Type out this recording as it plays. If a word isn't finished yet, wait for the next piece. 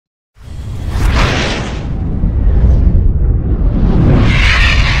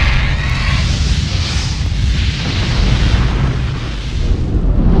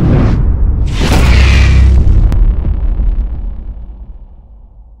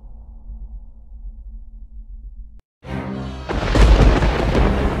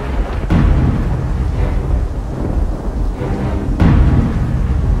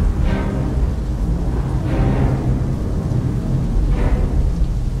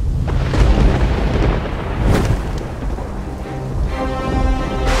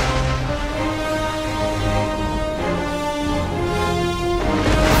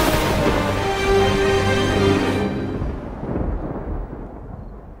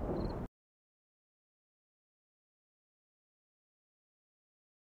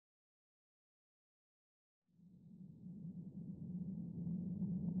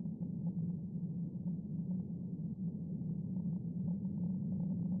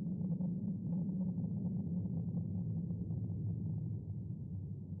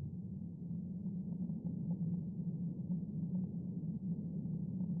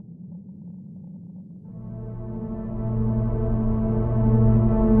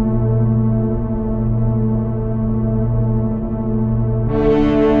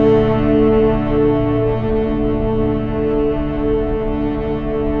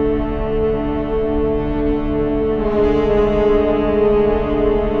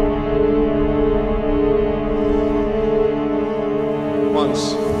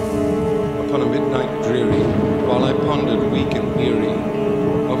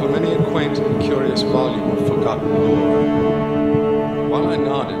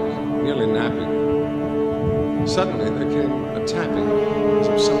nodded, nearly napping. Suddenly there came a tapping, as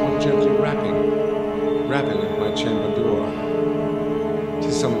of someone gently rapping at my chamber door.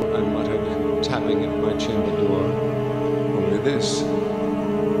 To someone I muttered, tapping at my chamber door. Only this,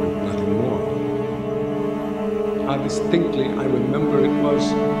 and nothing more. How distinctly I remember it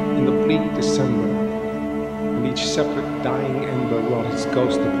was in the bleak December, and each separate dying ember wrought its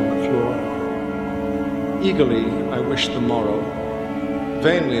ghost upon the floor. Eagerly I wished the morrow.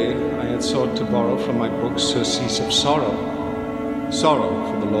 Vainly I had sought to borrow from my books surcease of sorrow. Sorrow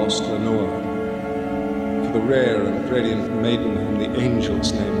for the lost Lenore, for the rare and radiant maiden whom the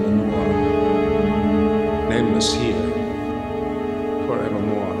angels name Lenore, nameless here,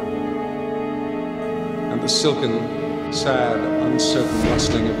 forevermore. And the silken, sad, uncertain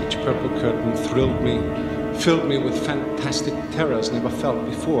rustling of each purple curtain thrilled me, filled me with fantastic terrors never felt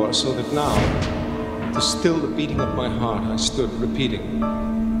before, so that now, to still the beating of my heart, I stood repeating,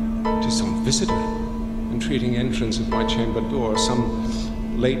 "'Tis some visitor, entreating entrance at my chamber door,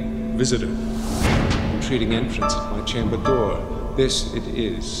 some late visitor, entreating entrance at my chamber door. This it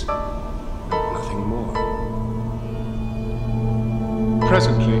is, and nothing more."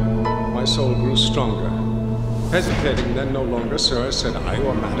 Presently, my soul grew stronger. Hesitating then no longer, "Sir," said I,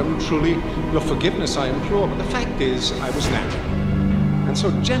 "or madam, truly your forgiveness I implore, but the fact is I was napping. And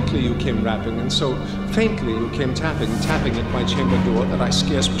so gently you came rapping, and so faintly you came tapping at my chamber door, that I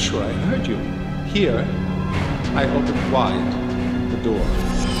scarce was sure I heard you. Here, I opened wide the door.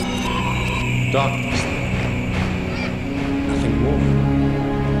 Darkness there. Nothing more.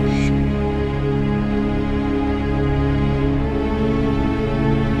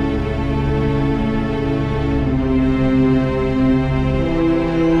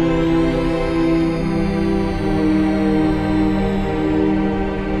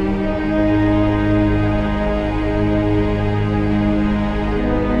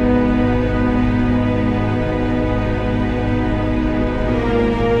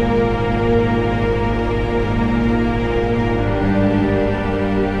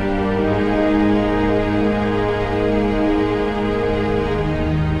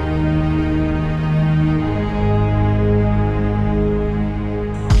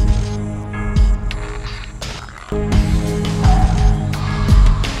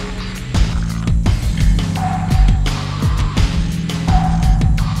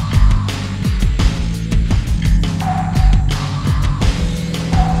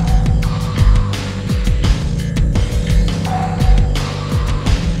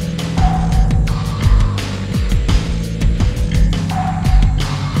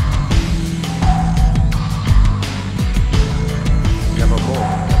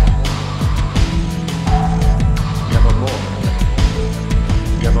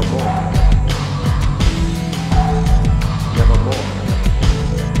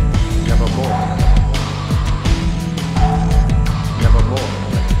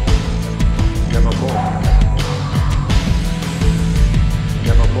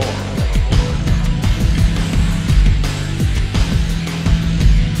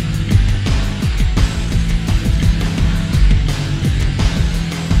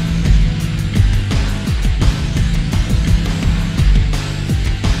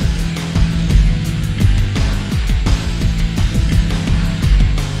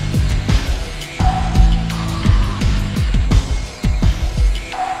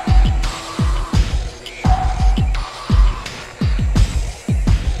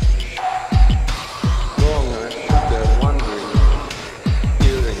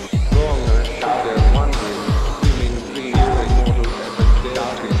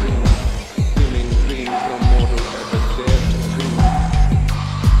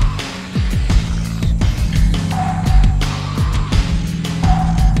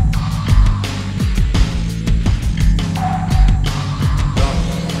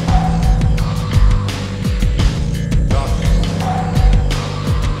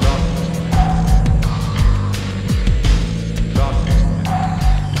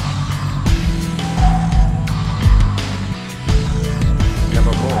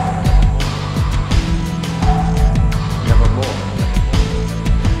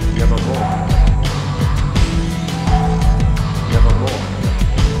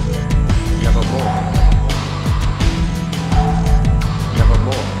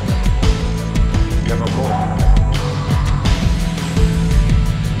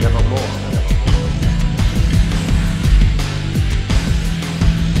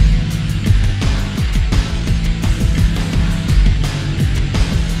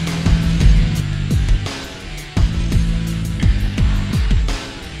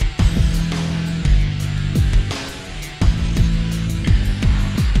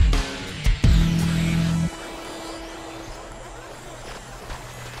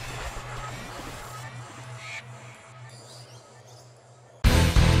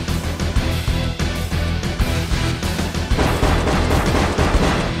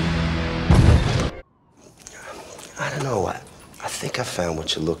 You know what? I think I found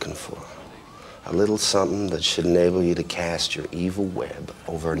what you're looking for. A little something that should enable you to cast your evil web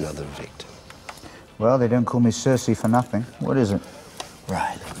over another victim. Well, they don't call me Cersei for nothing. What is it?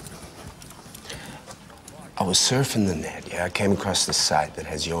 Right. I was surfing the net, yeah? I came across this site that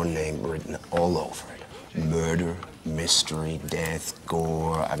has your name written all over it. Murder, mystery, death,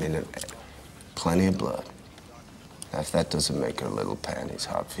 gore, I mean, plenty of blood. If that doesn't make her little panties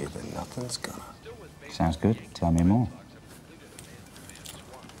hot for you, then nothing's gonna. Sounds good. Tell me more.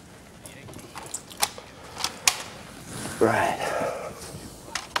 Right.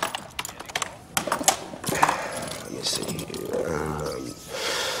 Let me see here.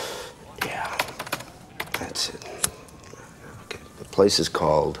 Yeah, that's it. Okay. The place is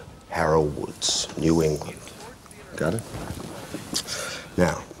called Harrow Woods, New England. Got it?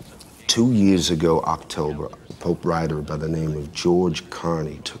 Now, 2 years ago, October, a Pope writer by the name of George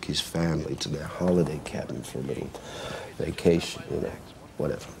Carney took his family to their holiday cabin for a little vacation, you know,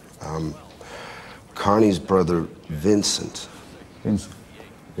 whatever. Carney's brother, Vincent came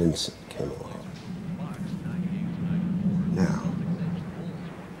along. Now,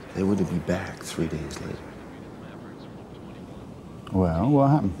 they were to be back 3 days later. Well, what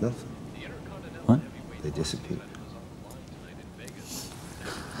happened? Nothing. What? They disappeared.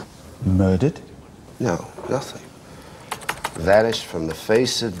 Murdered? No, nothing. Vanished from the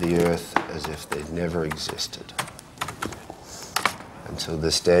face of the earth as if they'd never existed. Until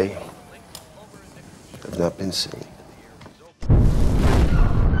this day, have not been seen.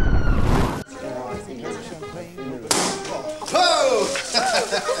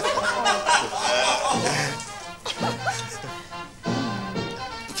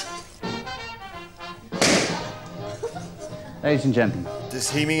 Ladies and gentlemen. Does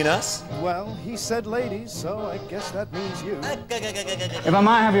he mean us? Well, he said ladies, so I guess that means you. If I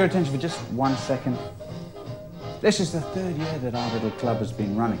might have your attention for just 1 second. This is the 3rd year that our little club has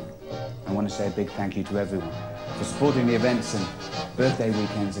been running. I want to say a big thank you to everyone for supporting the events and birthday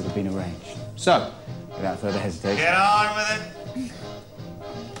weekends that have been arranged. So, without further hesitation... Get on with it!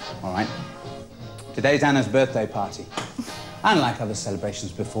 All right. Today's Anna's birthday party. Unlike other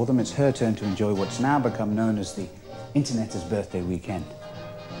celebrations before them, it's her turn to enjoy what's now become known as the Internet's birthday weekend.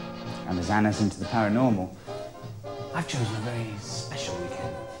 And as Anna's into the paranormal, I've chosen a very special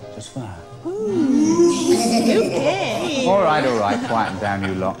weekend just for her. Okay. All right, quieten down,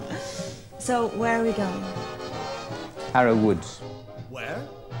 you lot. So, where are we going? Harrow Woods. Where?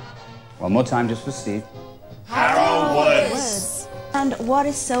 One more time just for Steve. Harrow Woods! And what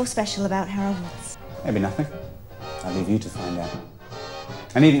is so special about Harrow Woods? Maybe nothing. I'll leave you to find out.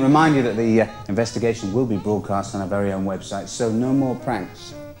 I needn't remind you that the investigation will be broadcast on our very own website, so no more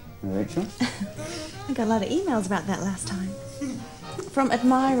pranks. Rachel? I got a lot of emails about that last time. From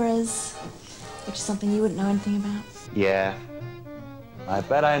admirers, which is something you wouldn't know anything about. Yeah. I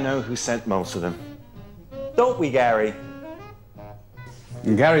bet I know who sent most of them. Don't we, Gary?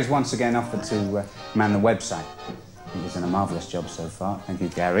 And Gary's once again offered to man the website. He's done a marvellous job so far. Thank you,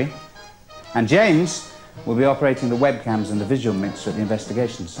 Gary. And James will be operating the webcams and the visual mixer at the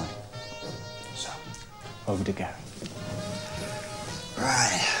investigation site. So, over to Gary.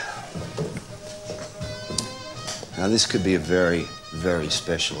 Right. Now, this could be a very, very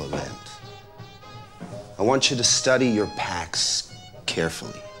special event. I want you to study your packs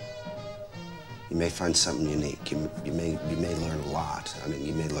carefully. You may find something unique. You may learn a lot. I mean,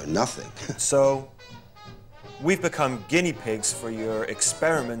 you may learn nothing. So, we've become guinea pigs for your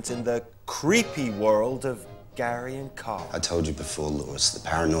experiment in the creepy world of Gary and Carl. I told you before, Lewis, the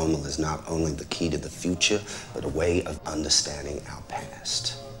paranormal is not only the key to the future, but a way of understanding our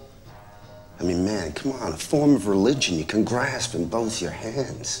past. I mean, man, come on, a form of religion you can grasp in both your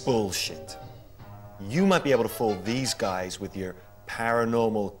hands. Bullshit. You might be able to fool these guys with your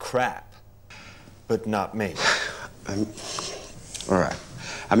paranormal crap, but not me. All right.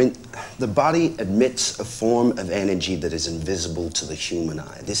 I mean, the body emits a form of energy that is invisible to the human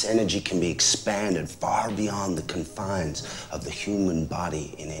eye. This energy can be expanded far beyond the confines of the human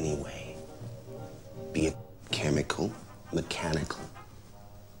body in any way, be it chemical, mechanical,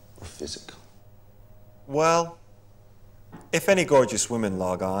 or physical. Well, if any gorgeous women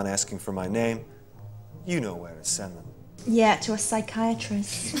log on asking for my name, you know where to send them. Yeah, to a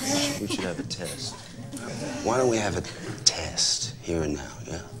psychiatrist. We should have a test. Why don't we have a test here and now,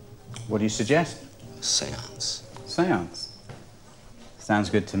 yeah? What do you suggest? A seance. Seance. Sounds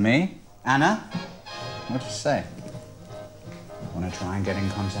good to me. Anna, what do you say? Want to try and get in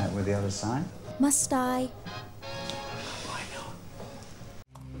contact with the other side? Must I? Why not?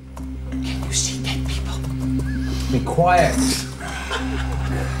 Can you see dead people? Be quiet.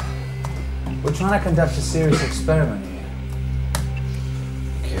 We're trying to conduct a serious experiment here.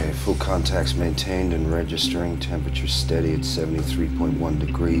 Okay, full contacts maintained and registering. Temperature steady at 73.1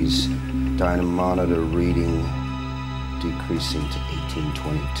 degrees. Dynamometer reading decreasing to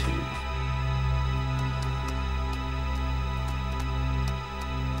 1822.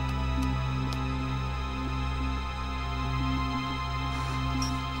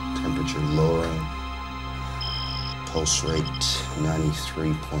 Temperature lowering. Pulse rate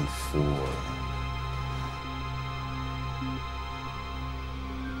 93.4.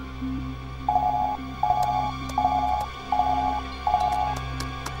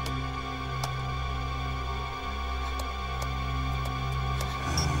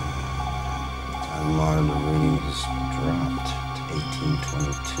 Monitor reading has dropped to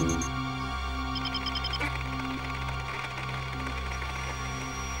 1822.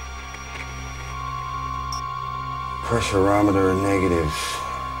 Pressurometer negative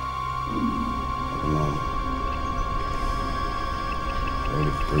at the moment. Rate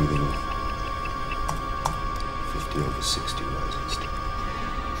of breathing 50/60 rising still.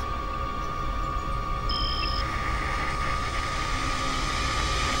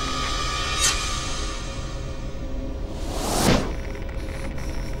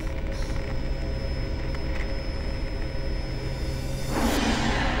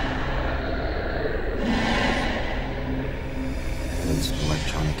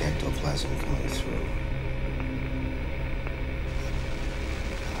 Electronic ectoplasm coming through.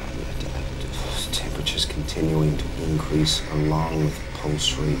 Temperatures continuing to increase along with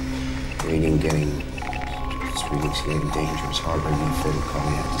pulse rate. Reading getting dangerous. Heart rate and fatal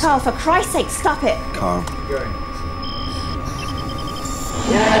cardiac. Carl, for Christ's sake, stop it! Carl. Going.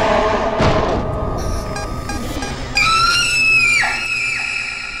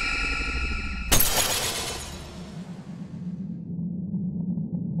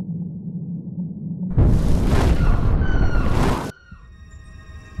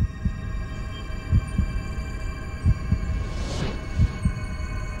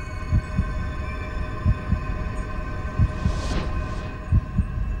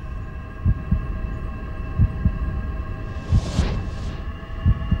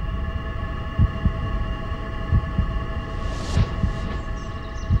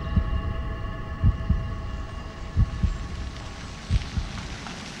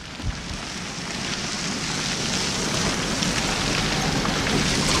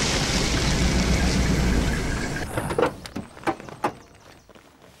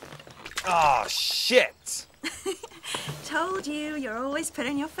 Oh, shit! Told you, you're always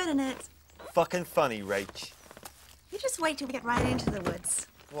putting your foot in it. Fucking funny, Rach. You just wait till we get right into the woods.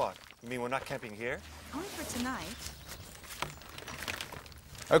 What? You mean we're not camping here? Only for tonight.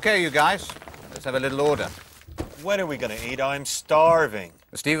 Okay, you guys, let's have a little order. When are we gonna eat? I'm starving.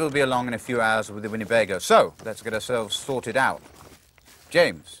 Steve will be along in a few hours with the Winnebago, so let's get ourselves sorted out.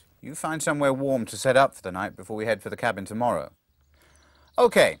 James, you find somewhere warm to set up for the night before we head for the cabin tomorrow.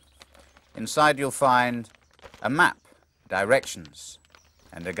 Okay, inside you'll find a map, directions,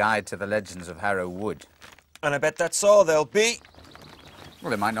 and a guide to the legends of Harrow Wood. And I bet that's all there'll be.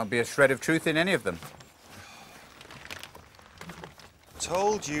 Well, there might not be a shred of truth in any of them.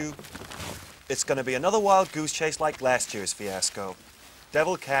 Told you. It's gonna be another wild goose chase like last year's fiasco.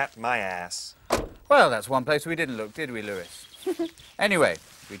 Devil cat, my ass. Well, that's one place we didn't look, did we, Lewis? Anyway,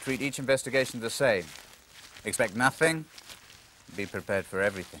 we treat each investigation the same. Expect nothing, be prepared for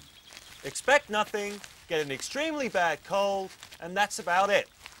everything. Expect nothing, get an extremely bad cold, and that's about it.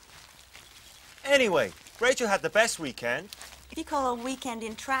 Anyway, Rachel had the best weekend. If you call a weekend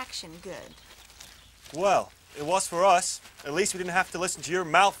in traction good. Well, it was for us. At least we didn't have to listen to your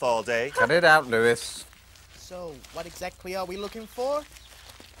mouth all day. Cut it out, Lewis. So, what exactly are we looking for?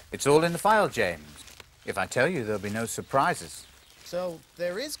 It's all in the file, James. If I tell you, there'll be no surprises. So,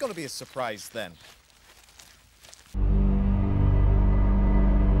 there is going to be a surprise then.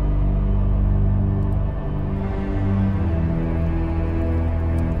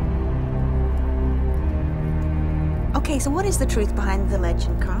 Okay, so what is the truth behind the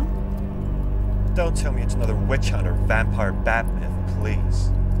legend, Carl? Don't tell me it's another witch hunt or vampire bat myth,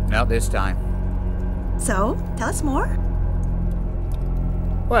 please. Not this time. So, tell us more.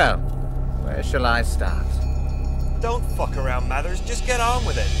 Well, where shall I start? Don't fuck around, Mathers. Just get on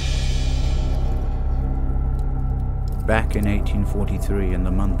with it. Back in 1843, in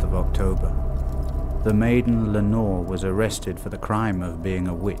the month of October, the maiden Lenore was arrested for the crime of being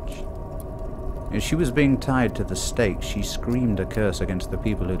a witch. As she was being tied to the stake, she screamed a curse against the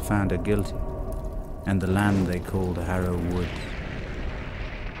people who'd found her guilty, and the land they called Harrow Woods.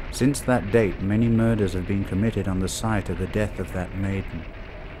 Since that date, many murders have been committed on the site of the death of that maiden,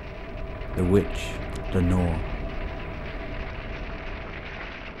 the witch Lenore.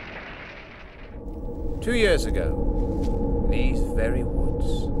 2 years ago, these very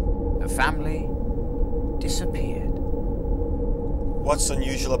woods, the family disappeared. What's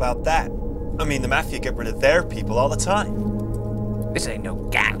unusual about that? I mean, the Mafia get rid of their people all the time. This ain't no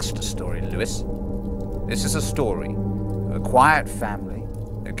gangster story, Lewis. This is a story of a quiet family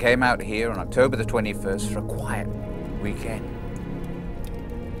that came out here on October the 21st for a quiet weekend.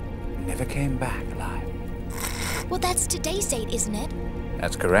 Never came back alive. Well, that's today's date, isn't it?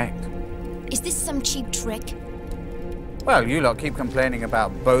 That's correct. Is this some cheap trick? Well, you lot keep complaining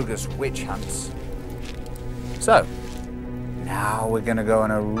about bogus witch hunts. So, now we're gonna go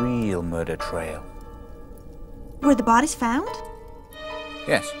on a real murder trail. Were the bodies found?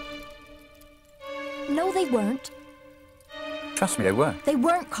 Yes, No, they weren't. trust me, they were. They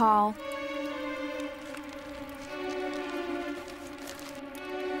weren't, Carl.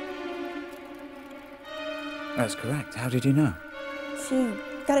 That's correct. How did you know? She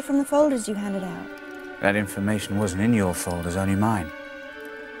got it from the folders you handed out. That information wasn't in your folders, only mine.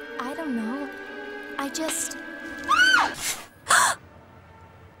 I don't know. I just...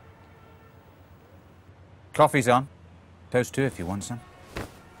 Coffee's on. Toast too if you want some.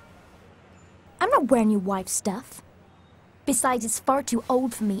 I'm not wearing your wife's stuff. Besides, it's far too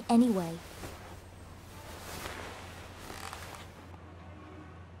old for me anyway.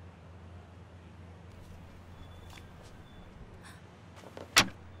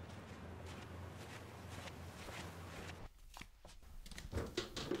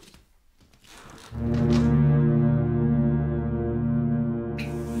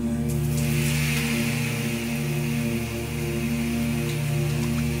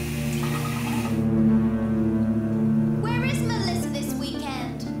 Where is Melissa this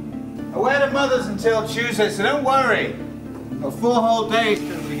weekend? Away to Mother's until Tuesday, so don't worry. Got 4 whole days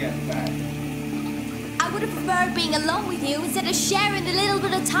till we get back. I would have preferred being alone with you instead of sharing the little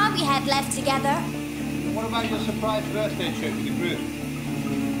bit of time we had left together. What about your surprise birthday trip with your group?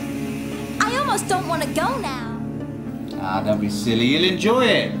 I almost don't want to go now. Ah, don't be silly. You'll enjoy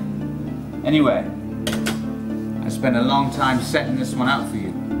it. Anyway, I spent a long time setting this one up for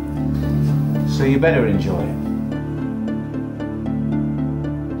you. So you better enjoy it.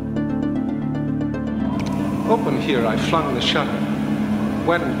 Open here, I flung the shutter,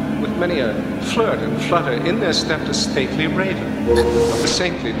 when, with many a flirt and flutter, in there stepped a stately raven of the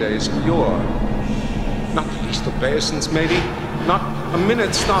saintly days of yore. Not the least obeisance, matey, not a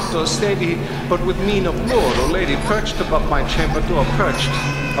minute stopped or stayed, but with mien of lord or lady perched above my chamber door, perched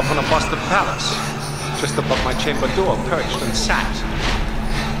upon a bust of Pallas, just above my chamber door, perched and sat,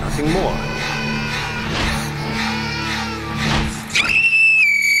 nothing more.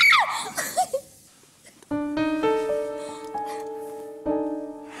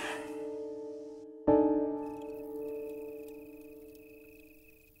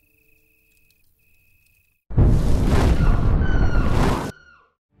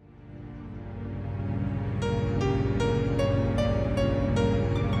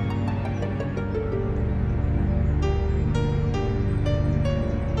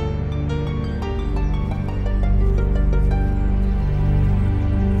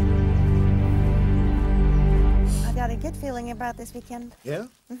 Feeling about this weekend? Yeah?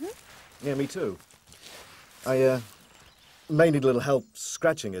 Yeah, me too. I may need a little help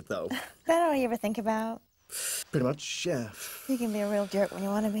scratching it, though. That all you ever think about? Pretty much, yeah. You can be a real jerk when you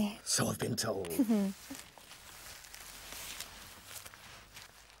want to be. So I've been told.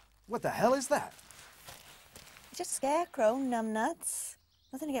 What the hell is that? Just scarecrow, numbnuts.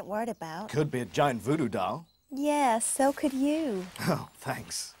 Nothing to get worried about. Could be a giant voodoo doll. Yeah, so could you. Oh,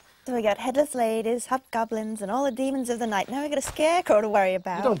 thanks. So we got headless ladies, hobgoblins, and all the demons of the night. Now we got a scarecrow to worry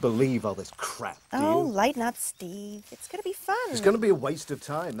about. You don't believe all this crap, do you? Oh, lighten up, Steve. It's gonna be fun. It's gonna be a waste of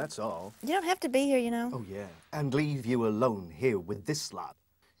time, that's all. You don't have to be here, you know. Oh, yeah. And leave you alone here with this lot.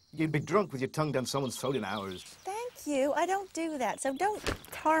 You'd be drunk with your tongue down someone's throat in hours. Thank you. I don't do that, so don't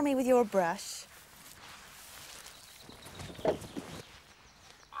tar me with your brush.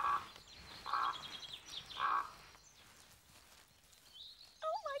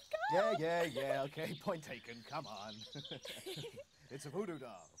 Yeah, okay, point taken, come on. It's a voodoo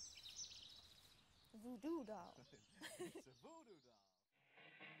doll. Voodoo doll. It's a voodoo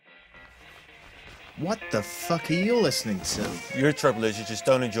doll. What the fuck are you listening to? Your trouble is you just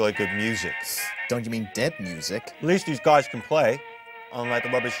don't enjoy good music. Don't you mean dead music? At least these guys can play, unlike the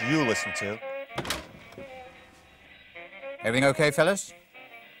rubbish you listen to. Everything okay, fellas?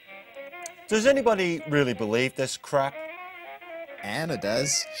 Does anybody really believe this crap? Anna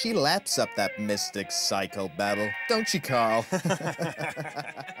does. She laps up that mystic psychobabble. Don't you, Carl?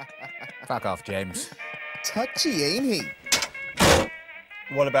 Fuck off, James. Touchy, ain't he?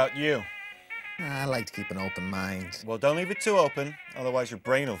 What about you? I like to keep an open mind. Well, don't leave it too open, otherwise your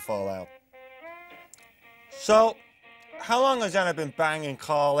brain will fall out. So, how long has Anna been banging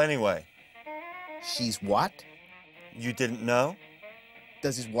Carl anyway? She's what? You didn't know?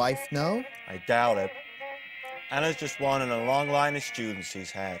 Does his wife know? I doubt it. Anna's just one in a long line of students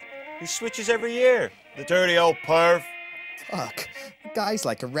he's had. He switches every year. The dirty old perv. Fuck, the guy's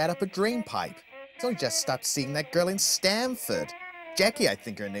like a rat up a drain pipe. He's only just stopped seeing that girl in Stamford. Jackie, I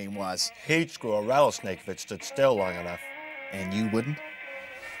think her name was. He'd screw a rattlesnake if it stood still long enough. And you wouldn't?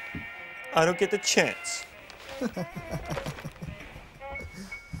 I don't get the chance.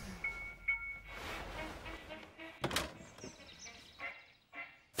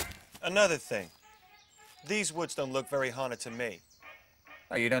 Another thing. These woods don't look very haunted to me.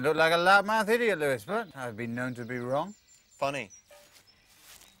 Oh, you don't look like a loudmouth idiot, Lewis, but I've been known to be wrong. Funny.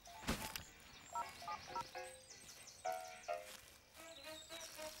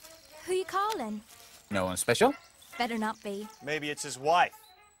 Who you calling? No one special? Better not be. Maybe it's his wife.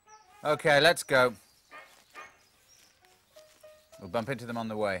 Okay, let's go. We'll bump into them on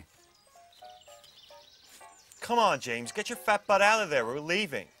the way. Come on, James, get your fat butt out of there. We're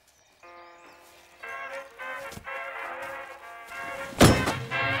leaving.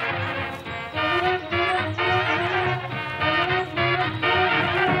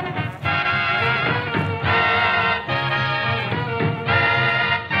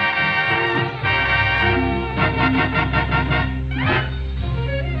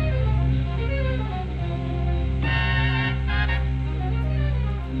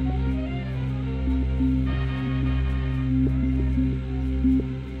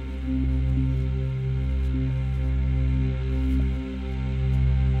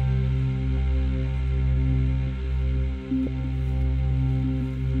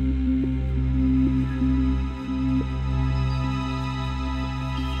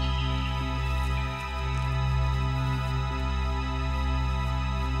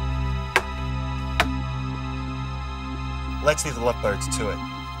 Let's leave the lovebirds to it.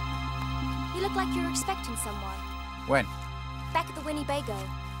 You look like you're expecting someone. When? Back at the Winnebago.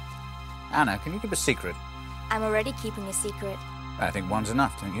 Anna, can you keep a secret? I'm already keeping a secret. I think one's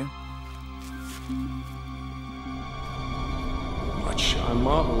enough, don't you? Much I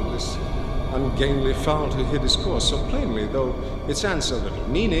marvel this ungainly fowl to hear discourse so plainly, though its answer little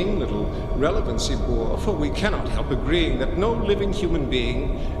meaning, little relevancy bore, for we cannot help agreeing that no living human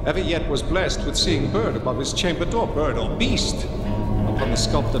being ever yet was blessed with seeing bird above his chamber door, bird or beast, upon the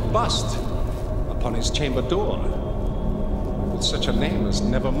sculpted bust, upon his chamber door, with such a name as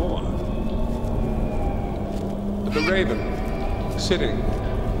Nevermore. But the raven, sitting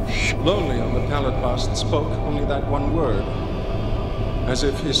lonely on the pallid bust, spoke only that one word, as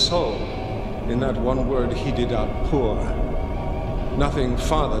if his soul in that one word he did outpour. Nothing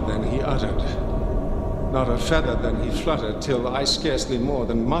farther than he uttered, not a feather than he fluttered, till I scarcely more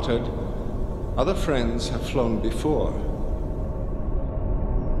than muttered, other friends have flown before.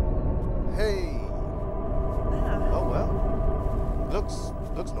 Hey. Oh, well.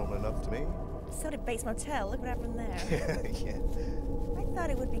 Looks normal enough to me. So did Bates Motel. Look what happened there. Yeah. I thought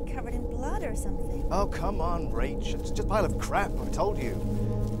it would be covered in blood or something. Oh, come on, Rach. It's just a pile of crap, I told you.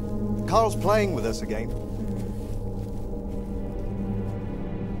 Carl's playing with us again.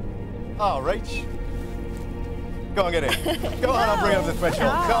 Oh, Rach. Go on, get in. Go on, I'll bring up the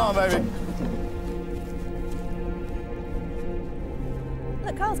threshold. Come on, baby.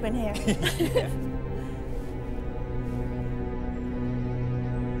 Look, Carl's been here.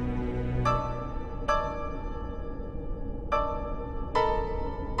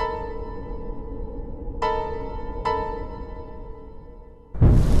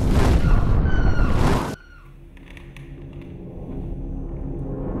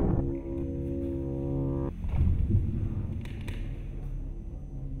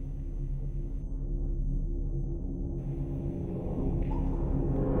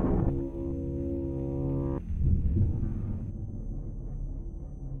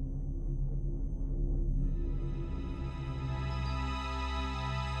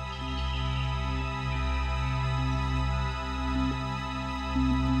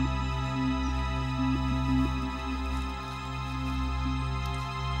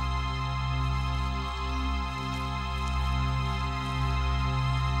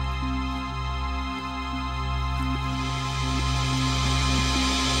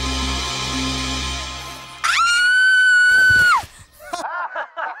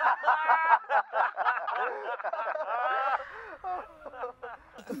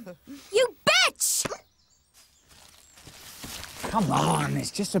 You bitch! Come on,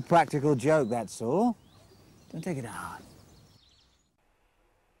 it's just a practical joke, that's all. Don't take it hard.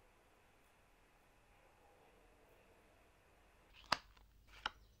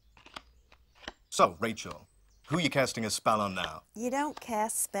 So, Rachel, who are you casting a spell on now? You don't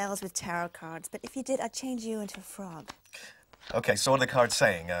cast spells with tarot cards, but if you did, I'd change you into a frog. Okay, so what are the cards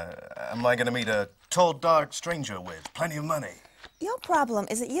saying? Am I gonna meet a tall, dark stranger with plenty of money? Your problem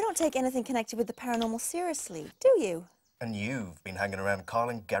is that you don't take anything connected with the paranormal seriously, do you? And you've been hanging around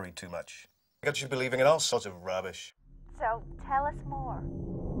calling Gary too much. I got you believing in all sorts of rubbish. So, tell us more.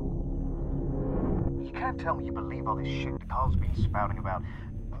 You can't tell me you believe all this shit Carl's been spouting about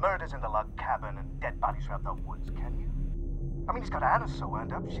murders in the log cabin and dead bodies throughout the woods, can you? I mean, he's got Anna so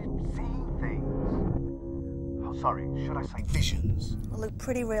wound up, she's seeing things. Oh, sorry, should I say visions? Well, look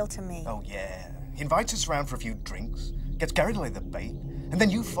pretty real to me. Oh, yeah. He invites us round for a few drinks, gets Gary to lay the bait, and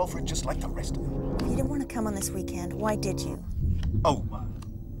then you fall for it just like the rest of them. If you didn't want to come on this weekend, why did you? Oh,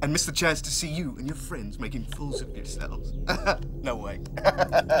 and miss the chance to see you and your friends making fools of yourselves. No way.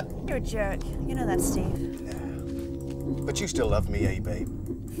 You're a jerk. You know that, Steve. Yeah. But you still love me, eh, babe?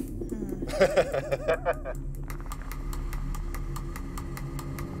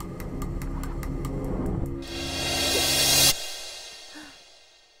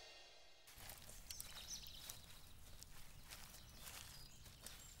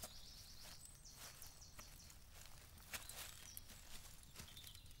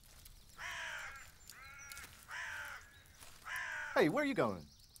 Hey, where are you going?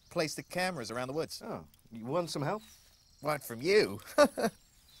 Place the cameras around the woods. Oh, you want some help? Want from you?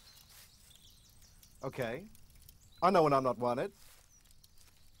 Okay. I know when I'm not wanted.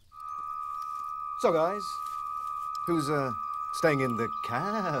 So, guys, who's, staying in the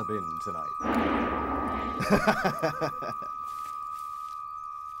cabin tonight?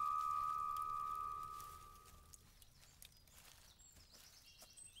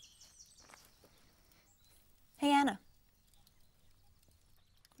 Hey, Anna.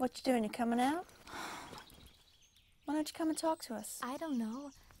 What you doing? You coming out? Why don't you come and talk to us? I don't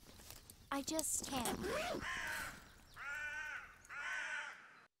know. I just can't.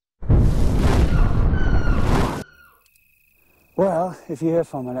 Well, if you hear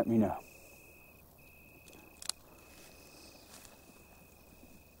from her, let me know.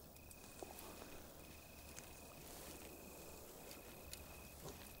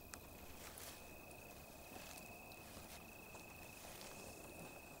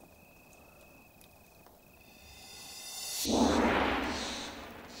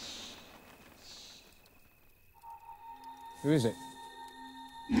 Who is it?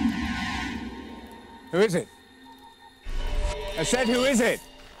 Who is it? I said, who is it?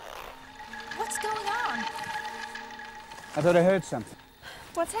 What's going on? I thought I heard something.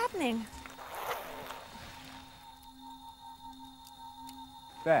 What's happening?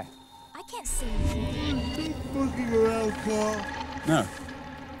 There. I can't see anything. Looking around, Carl. No.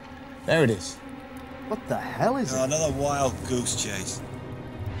 There it is. What the hell is it? Another wild goose chase.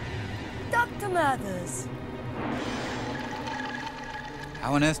 Dr. Mathers.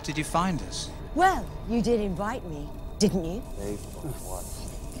 How on earth did you find us? Well, you did invite me, didn't you?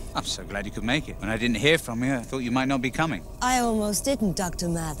 I'm so glad you could make it. When I didn't hear from you, I thought you might not be coming. I almost didn't, Dr.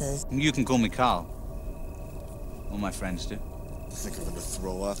 Mathers. You can call me Carl. All my friends do. I think I'm gonna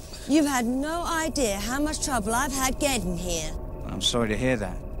throw up. You've had no idea how much trouble I've had getting here. Well, I'm sorry to hear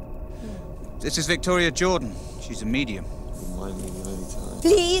that. This is Victoria Jordan. She's a medium. Remind me anytime.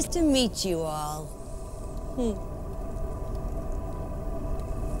 Pleased to meet you all.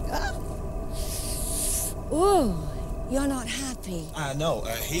 Ooh, you're not happy. I know.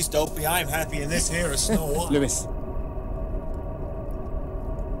 He's dopey. I'm happy, and this here is Snow White. Lewis.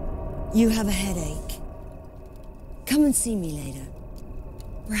 You have a headache. Come and see me later.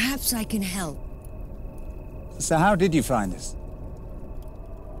 Perhaps I can help. So how did you find us?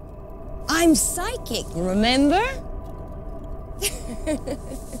 I'm psychic, remember?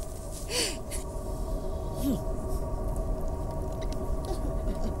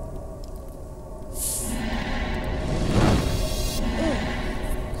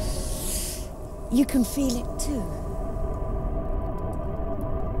 You can feel it too.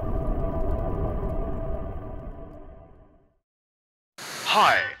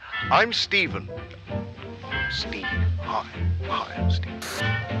 Hi, I'm Stephen. Steve. Hi, I'm Steve.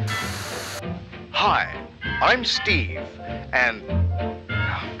 Hi, I'm Steve, and...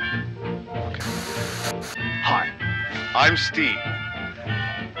 Okay. Hi, I'm Steve.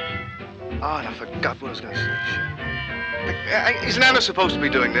 Oh, and I forgot what I was going to say. Shit. Isn't Anna supposed to be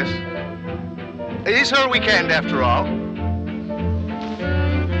doing this? It is her weekend, after all. Okay.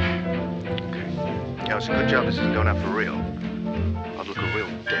 Yeah, it's a good job this isn't going out for real. I'd look a real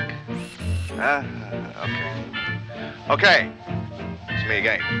dick. Okay. Okay. It's me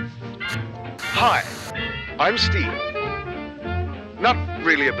again. Hi, I'm Steve. Not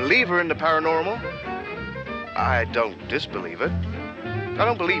really a believer in the paranormal. I don't disbelieve it. I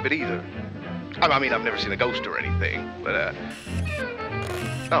don't believe it either. I mean, I've never seen a ghost or anything, but,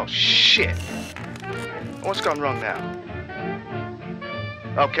 oh, shit. What's gone wrong now?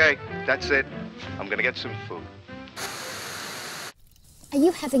 Okay, that's it. I'm gonna get some food. Are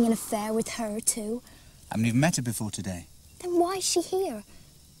you having an affair with her, too? I haven't even met her before today. Then why is she here?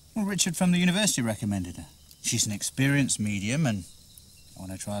 Well, Richard from the university recommended her. She's an experienced medium, and I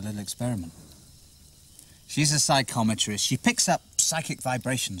want to try a little experiment. She's a psychometrist. She picks up psychic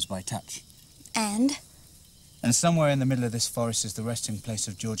vibrations by touch. And? And somewhere in the middle of this forest is the resting place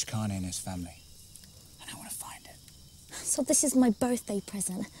of George Carney and his family. And I want to find it. So this is my birthday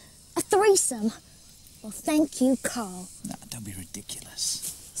present. A threesome. Well, thank you, Carl. No, don't be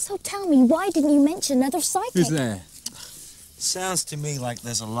ridiculous. So tell me, why didn't you mention another psychic? Who's there? Sounds to me like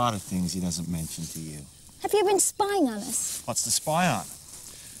there's a lot of things he doesn't mention to you. Have you been spying on us? What's to spy on?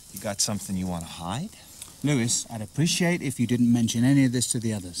 You got something you want to hide? Lewis, I'd appreciate if you didn't mention any of this to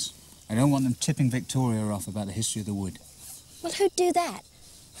the others. I don't want them tipping Victoria off about the history of the wood. Well, who'd do that?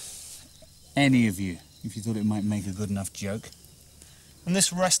 Any of you, if you thought it might make a good enough joke. And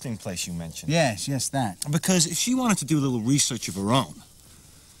this resting place you mentioned? Yes, that. Because if she wanted to do a little research of her own,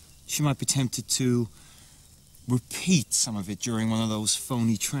 she might be tempted to repeat some of it during one of those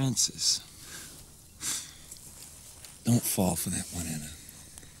phony trances. Don't fall for that one, Anna.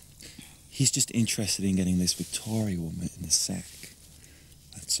 He's just interested in getting this Victoria woman in the sack.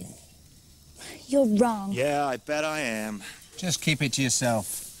 That's all. You're wrong. Yeah, I bet I am. Just keep it to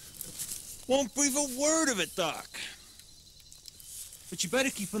yourself. Won't breathe a word of it, Doc. But you better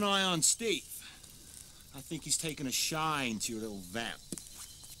keep an eye on Steve. I think he's taking a shine to your little vamp.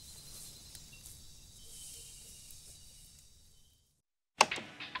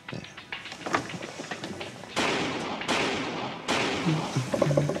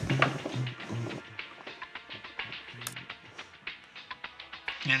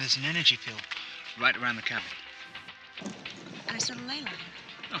 Yeah, there's an energy field right around the cabin. And it's not a ley line.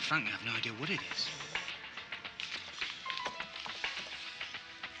 Oh, frankly, I have no idea what it is.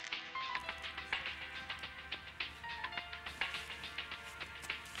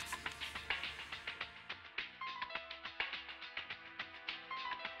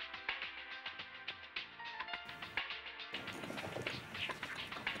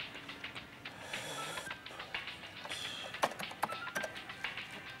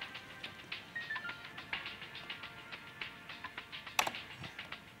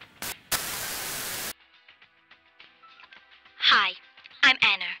 Hi, I'm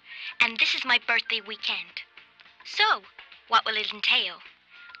Anna, and this is my birthday weekend. So, what will it entail?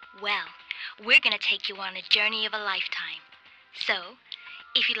 Well, we're gonna take you on a journey of a lifetime. So,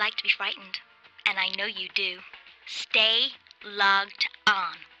 if you'd like to be frightened, and I know you do, stay logged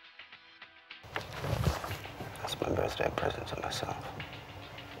on. That's my birthday present to myself.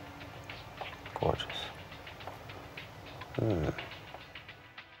 Gorgeous.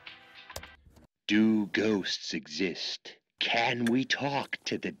 Do ghosts exist? Can we talk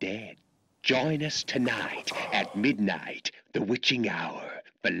to the dead? Join us tonight at midnight, the witching hour,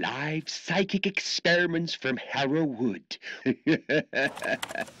 for live psychic experiments from Harrow Wood.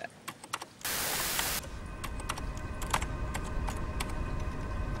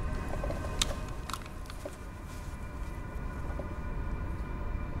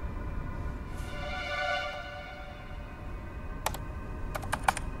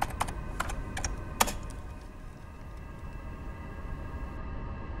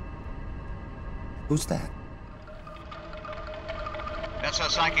 Who's that? That's our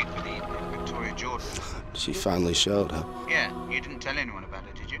psychic for the evening, Victoria Jordan. She finally showed, huh? Yeah, you didn't tell anyone about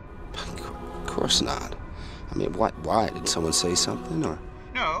it, did you? Of course not. I mean, why? Did someone say something, or?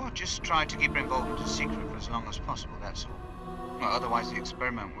 No, just tried to keep her involved in a secret for as long as possible, that's all. Well, otherwise the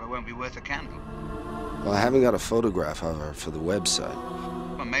experiment won't be worth a candle. Well, I haven't got a photograph of her for the website.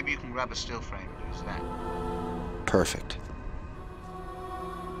 Well, maybe you can grab a still frame and use that. Perfect.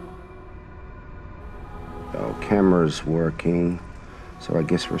 Oh, camera's working, so I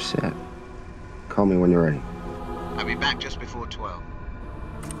guess we're set. Call me when you're ready. I'll be back just before 12.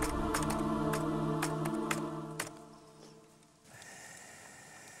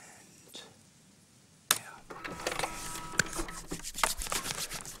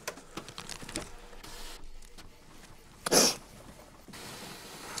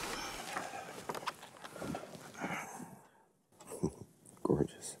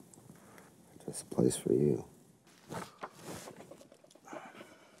 Gorgeous. Just a place for you. Let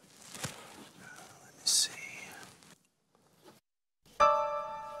me see.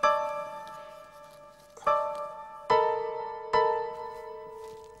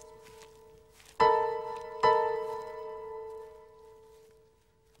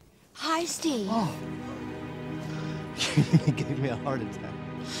 Steve. Oh. He gave me a heart attack.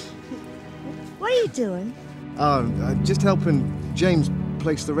 What are you doing? Just helping James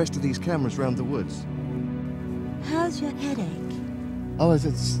place the rest of these cameras around the woods. How's your headache? Oh,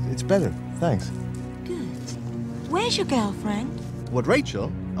 it's better, thanks. Good. Where's your girlfriend? What,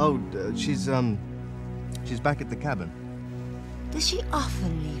 Rachel? Oh, she's back at the cabin. Does she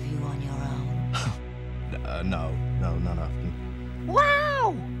often leave you on your own? No, not often.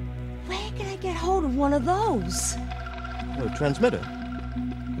 Wow! Where can I get hold of one of those? Oh, transmitter?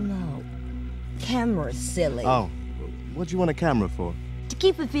 No. Camera, silly. Oh, what do you want a camera for? To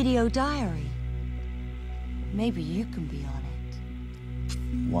keep a video diary. Maybe you can be on it.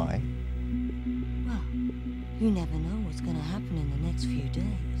 Why? Well, you never know what's gonna happen in the next few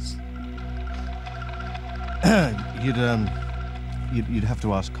days. You'd have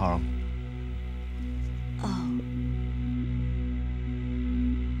to ask Carl. Oh.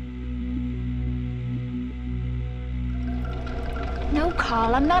 No,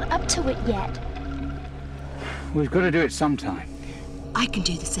 Carl, I'm not up to it yet. We've got to do it sometime. I can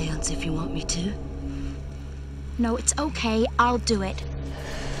do the seance if you want me to. No, it's okay. I'll do it.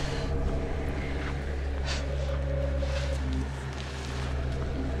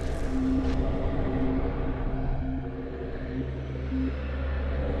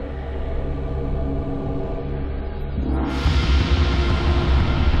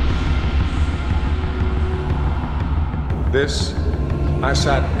 This, I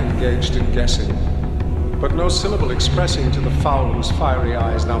sat engaged in guessing, but no syllable expressing to the fowl whose fiery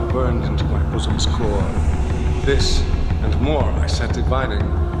eyes now burned into my bosom's core. This, and more, I sat divining,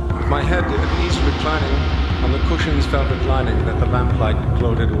 with my head at ease reclining on the cushion's velvet lining that the lamplight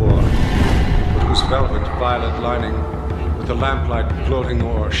gloated o'er, but whose velvet violet lining, with the lamplight gloating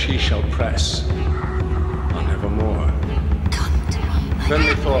o'er, she shall press on evermore. Then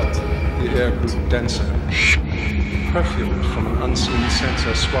methought the air grew denser, perfumed from an unseen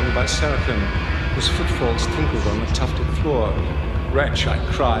censer swung by seraphim, whose footfalls tinkled on the tufted floor. Wretch, I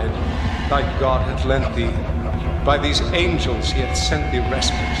cried, thy God hath lent thee, by these angels he hath sent thee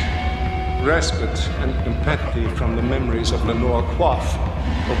respite. Respite and nepenthe from the memories of Lenore. Quaff,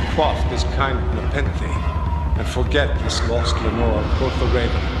 or quaff this kind nepenthe, and forget this lost Lenore, quoth the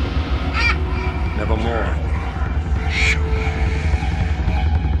raven. Nevermore.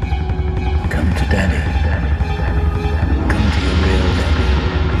 Come to Daddy. Come to your real Daddy.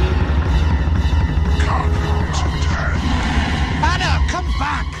 Come to Daddy. Anna, come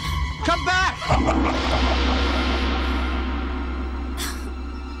back! Come back!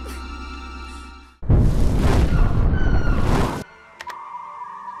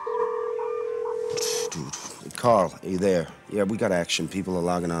 Dude, Carl, are you there? Yeah, we got action. People are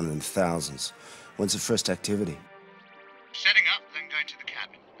logging on in thousands. When's the first activity? Setting up, then going to the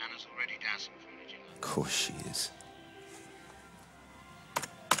cabin. Anna's already dancing for me. Of course she is.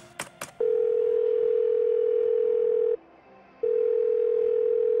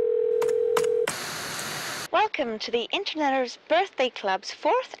 Welcome to the Interneters Birthday Club's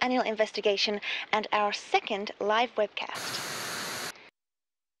 4th annual investigation and our 2nd live webcast.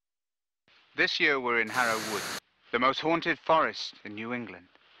 This year we're in Harrow Wood, the most haunted forest in New England.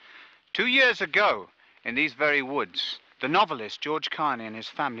 2 years ago, in these very woods, the novelist George Carney and his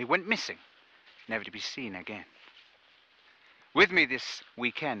family went missing, never to be seen again. With me this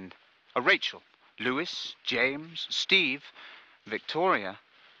weekend are Rachel, Lewis, James, Steve, Victoria,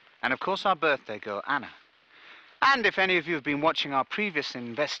 and of course our birthday girl, Anna. And if any of you have been watching our previous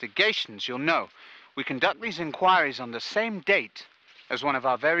investigations, you'll know we conduct these inquiries on the same date as one of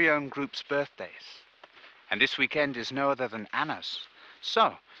our very own group's birthdays. And this weekend is no other than Anna's.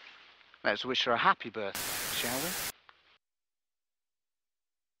 So, let's wish her a happy birthday, shall we?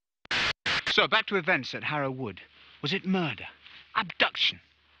 So, back to events at Harrow Wood. Was it murder? Abduction?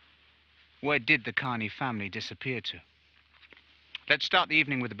 Where did the Carney family disappear to? Let's start the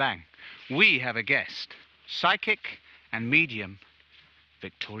evening with a bang. We have a guest. Psychic and medium,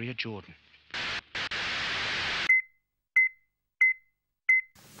 Victoria Jordan.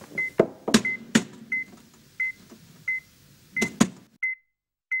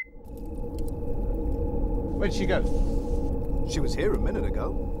 Where'd she go? She was here a minute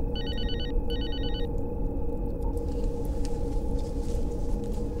ago.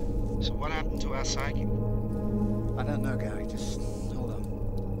 So what happened to our psychic? I don't know, Gary. Just hold on.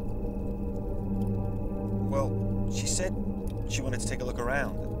 Well, she said she wanted to take a look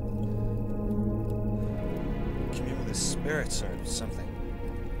around. Commune with the spirits or something.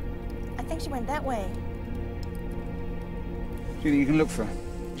 I think she went that way. Do you think you can look for her?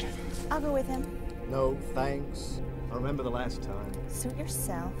 I'll go with him. No, thanks. I remember the last time. Suit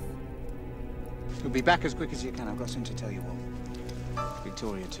yourself. You'll be back as quick as you can. I've got something to tell you all.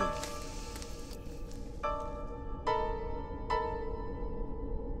 Victoria, too.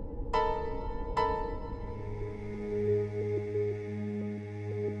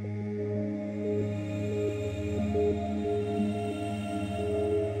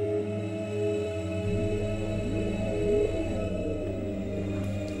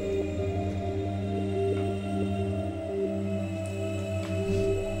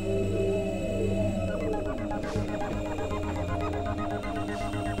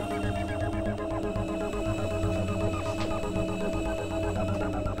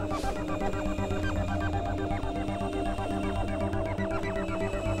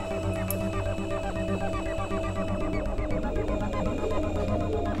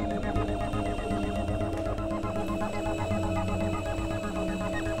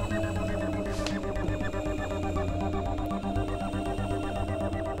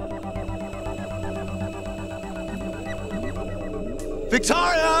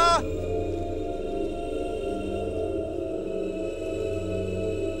 Victoria!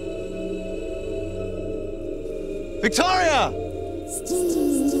 Victoria!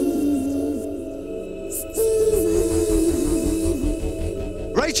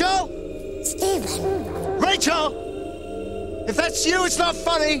 Rachel? Stephen! Rachel! If that's you, it's not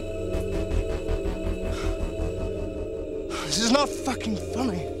funny! This is not fucking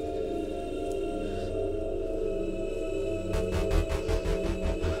funny.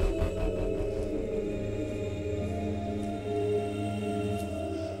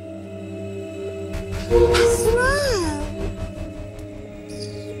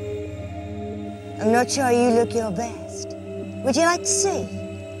 I'm not sure you look your best. Would you like to see?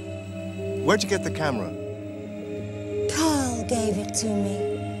 Where'd you get the camera? Carl gave it to me.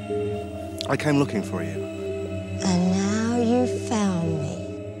 I came looking for you. And now you found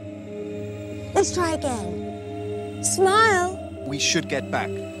me. Let's try again. Smile. We should get back.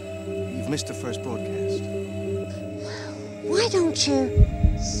 You've missed the first broadcast. Why don't you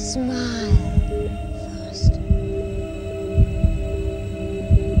smile first?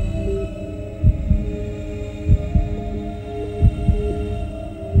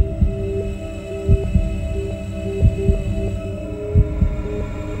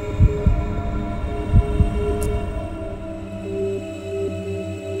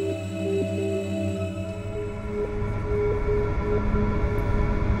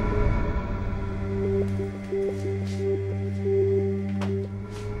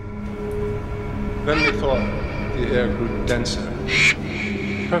 Then methought the air grew denser,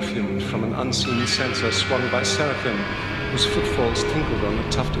 perfumed from an unseen censer swung by seraphim, whose footfalls tinkled on the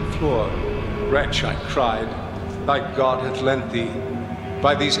tufted floor. Wretch, I cried, thy God hath lent thee,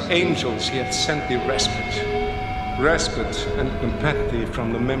 by these angels he hath sent thee respite. Respite and nepenthe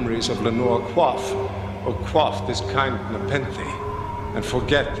from the memories of Lenore quaff, O quaff this kind nepenthe, and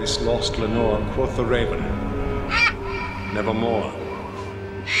forget this lost Lenore, quoth the raven. Nevermore.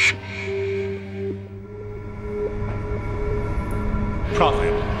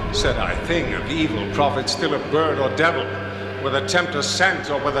 Prophet, said I, thing of evil, prophet, still a bird or devil, whether tempter sent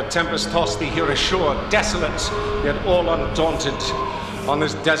or whether tempest tossed thee here ashore, desolate, yet all undaunted, on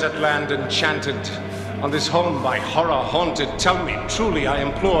this desert land enchanted, on this home by horror haunted, tell me, truly I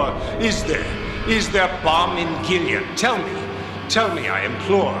implore, is there balm in Gilead? Tell me, I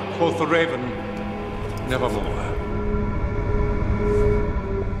implore, quoth the raven, nevermore.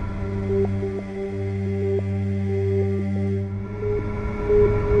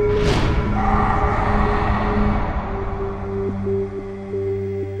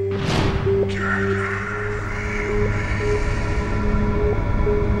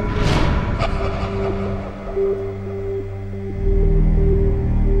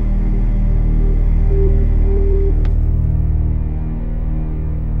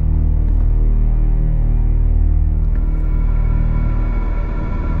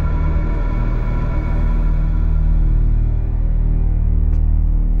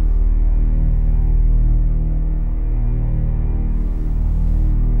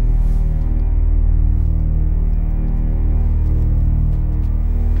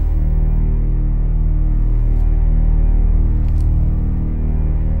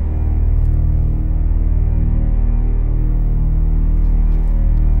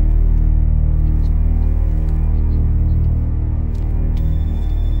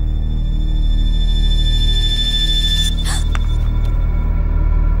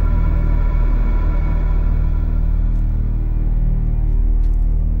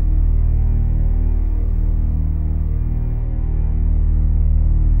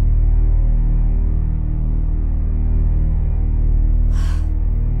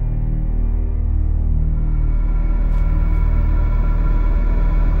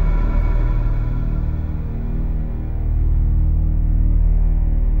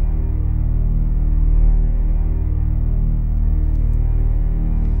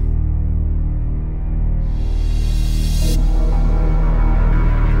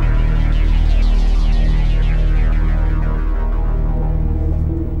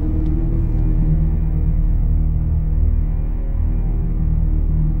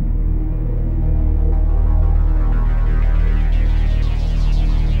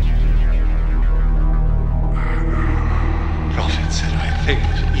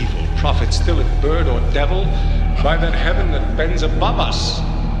 still-it bird or devil, by that heaven that bends above us,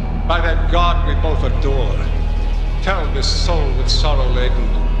 by that God we both adore. Tell this soul with sorrow laden,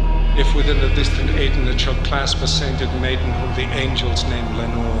 if within the distant Aden it shall clasp a sainted maiden whom the angels name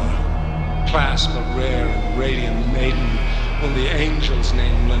Lenore. Clasp a rare and radiant maiden whom the angels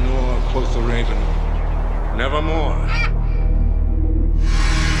name Lenore, quoth the raven. Nevermore.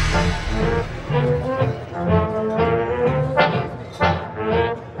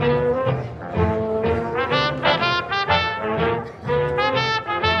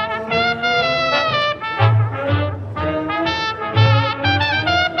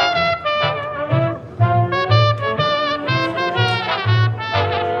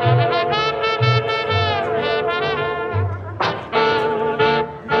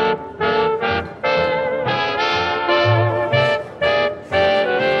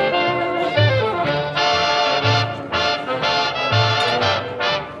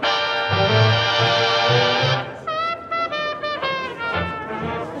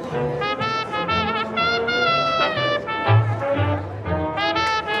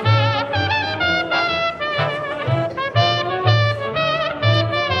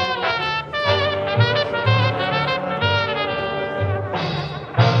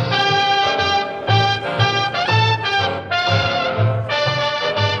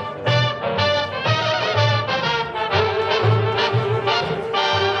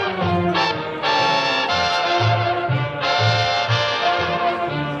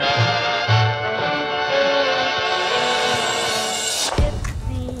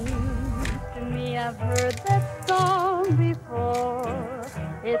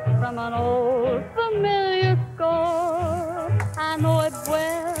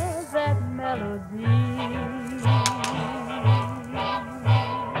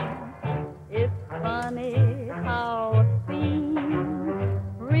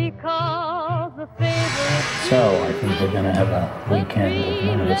 So, I think we're going to have a weekend that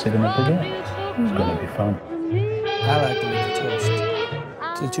none of us are going to forget. It's going to be fun. I like to make a toast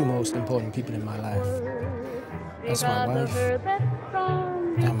to the two most important people in my life. That's my wife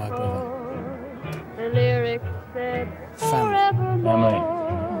and my brother. Family.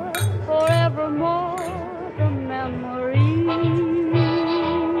 Forevermore, the memory.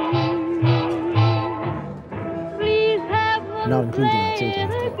 Please have them Not including our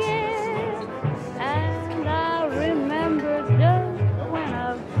children, of course. and I remember just when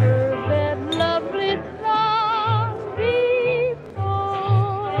I've heard that lovely song before.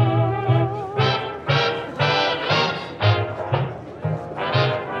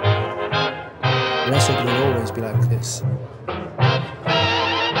 Let's hope it'll always be like this.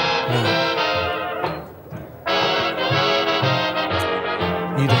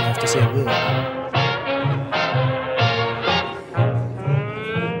 You don't have to say a word.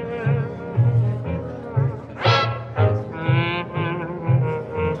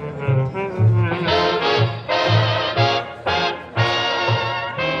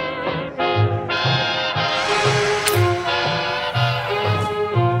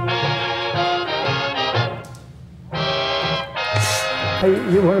 Hey,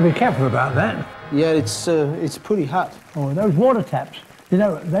 you want to be careful about that. Yeah, it's pretty hot. Oh, those water taps, you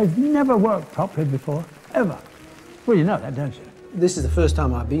know, they've never worked properly before, ever. Well, you know that, don't you? This is the first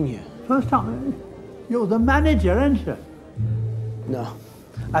time I've been here. First time? You're the manager, aren't you? No,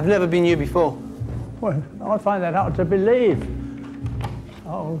 I've never been here before. Well, I find that hard to believe.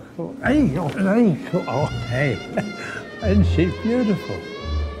 Oh, cool. Hey, oh, hey. Isn't she beautiful?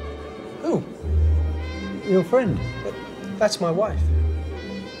 Who? Your friend. That's my wife.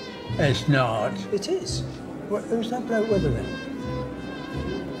 It's not. It is. Who's that bloke with her then?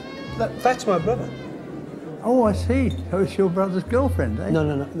 That's my brother. Oh, I see. So it's your brother's girlfriend, eh?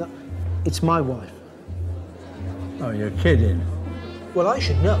 No. It's my wife. Oh, you're kidding. Well, I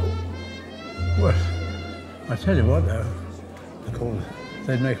should know. Well, I tell you what, though.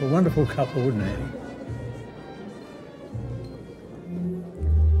 They'd make a wonderful couple, wouldn't they?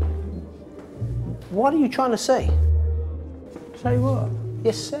 What are you trying to say? Say what?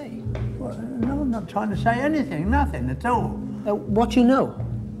 Yes, say. Well, no, I'm not trying to say anything, nothing at all. What you know?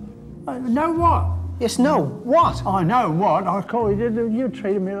 Know what? Yes, no. What? I know what. I call you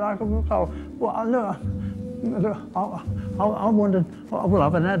treated me like a... Well, look, I wanted... Well,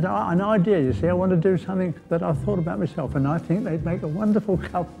 I've had an idea, you see. I want to do something that I've thought about myself, and I think they'd make a wonderful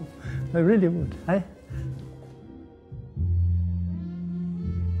couple. They really would, eh?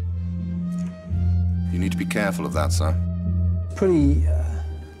 You need to be careful of that, sir. Pretty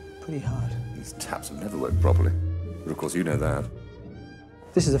hard. These taps have never worked properly. But of course you know that.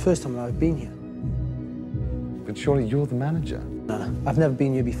 This is the first time I've been here. But surely you're the manager. No, I've never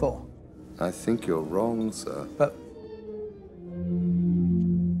been here before. I think you're wrong, sir. But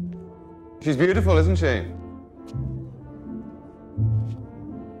She's beautiful, isn't she?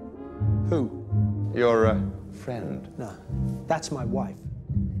 who? Your friend. No, that's my wife.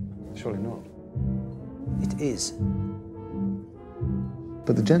 Surely not. It is.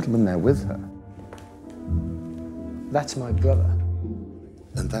 But the gentleman there with her. That's my brother.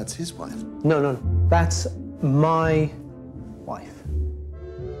 And that's his wife. No. That's my wife.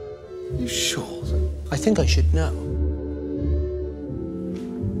 You sure, sir? I think I should know.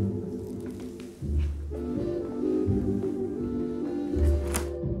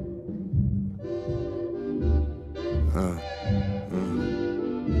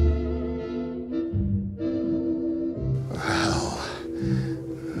 Well,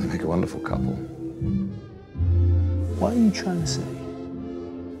 they make a wonderful couple. What are you trying to say?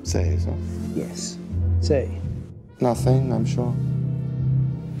 Say, sir? Yes. Say. Nothing, I'm sure.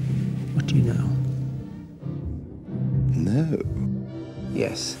 What do you know? No.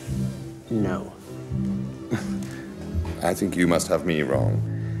 Yes. No. I think you must have me wrong.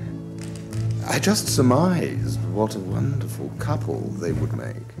 I just surmised what a wonderful couple they would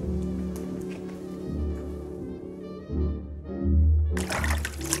make.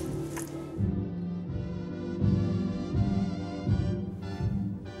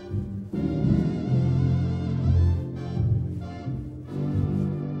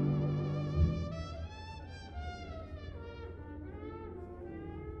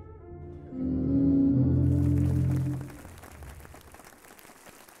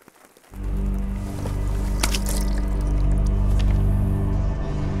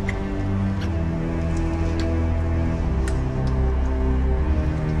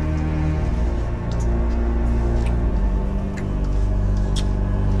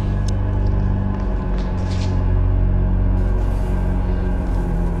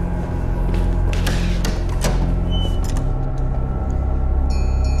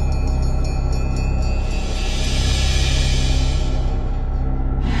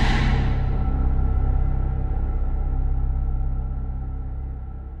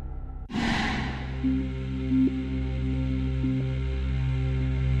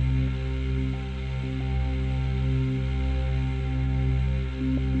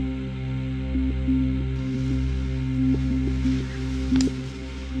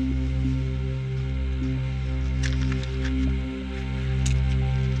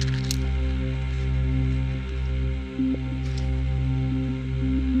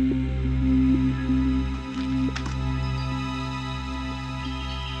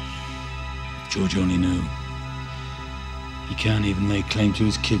 George only knew. He can't even lay claim to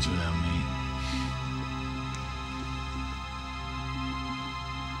his kids without me.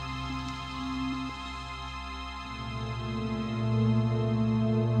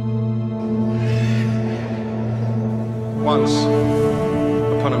 Once,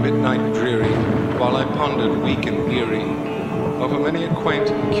 upon a midnight dreary, while I pondered weak and weary over many a quaint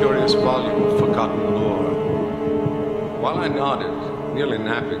and curious volume of forgotten lore, while I nodded, nearly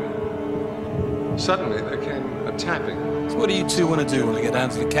napping, suddenly there came a tapping. So what do you two want to do when we get down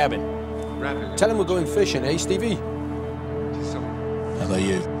to the cabin? Rapping. Tell him we're going fishing, eh, Stevie? How about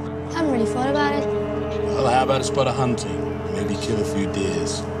you? I haven't really thought about it. Well, how about a spot of hunting? Maybe kill a few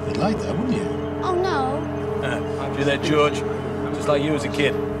deers. You'd like that, wouldn't you? Oh, no. Do that, George. Just like you as a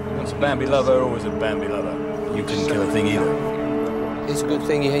kid. Once a Bambi lover, always a Bambi lover. You couldn't kill a thing either. It's a good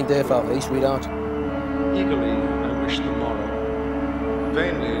thing you ain't there, Father, sweetheart. Eagerly, I wished the morrow.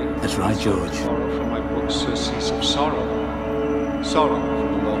 Vainly, That's right, George. Sorrow from my book, surcease of sorrow. Sorrow for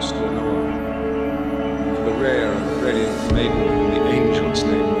the lost Lenore. For the rare and radiant maiden whom the angels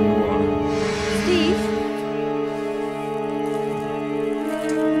named Lenore. Steve?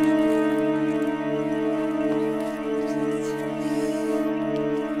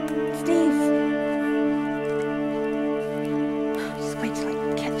 Steve? Just wait till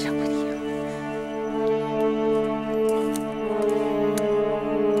I catch up with you.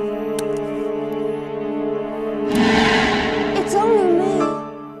 It's only me.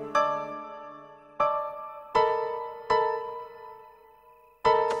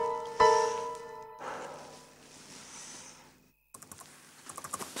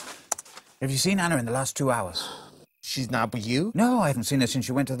 Have you seen Anna in the last 2 hours? She's not with you? No, I haven't seen her since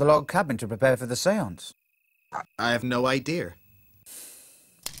she went to the log cabin to prepare for the seance. I have no idea.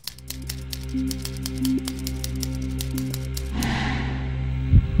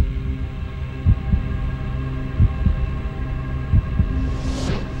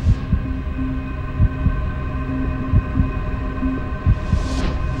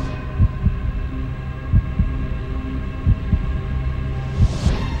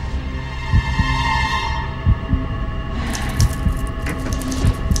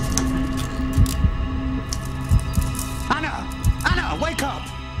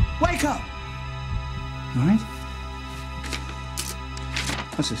 All right?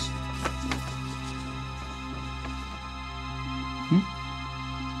 What's this?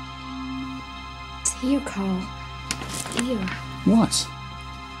 It's here, Carl. Here. What?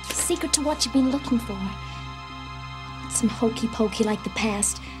 Secret to what you've been looking for. Some hokey pokey like the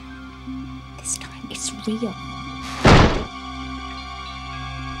past. This time it's real.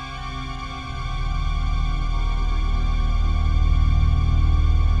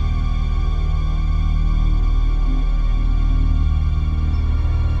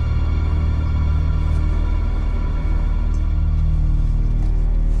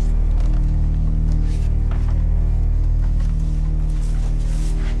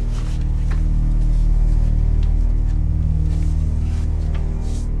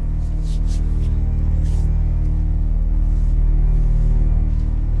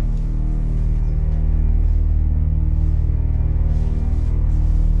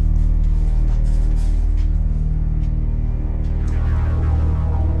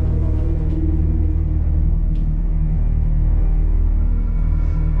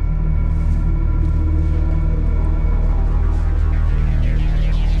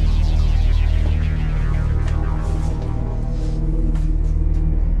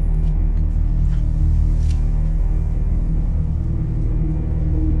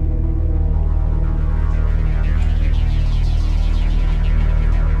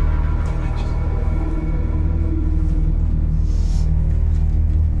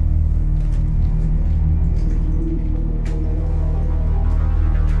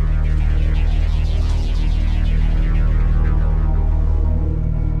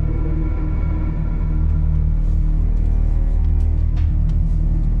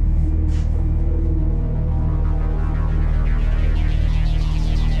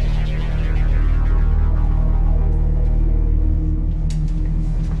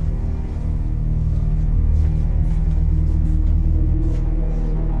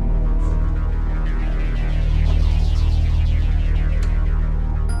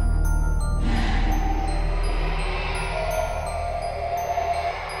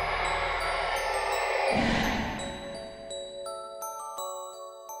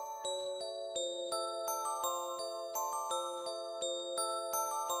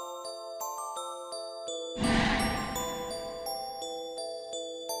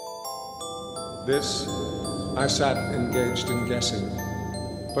 This, I sat engaged in guessing,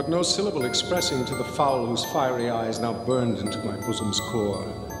 but no syllable expressing to the fowl whose fiery eyes now burned into my bosom's core.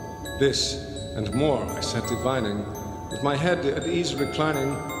 This, and more, I sat divining, with my head at ease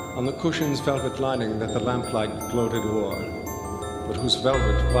reclining on the cushion's velvet lining that the lamplight gloated o'er, but whose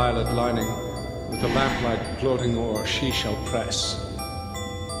velvet violet lining, with the lamplight gloating o'er, she shall press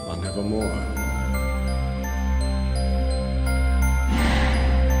on nevermore.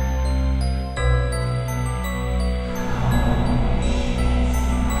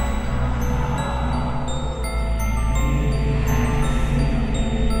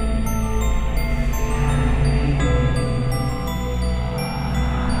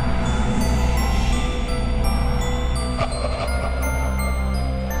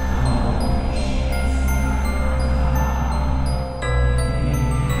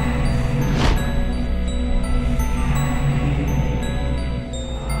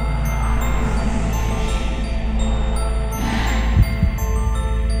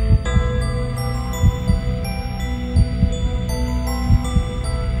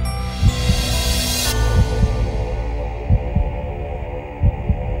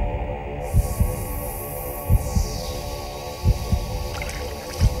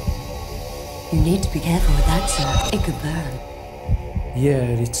 You need to be careful with that, sir. It could burn. Yeah,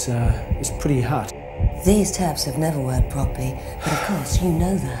 it's pretty hot. These taps have never worked properly, but of course you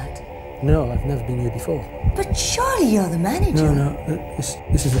know that. No, I've never been here before. But surely you're the manager. No,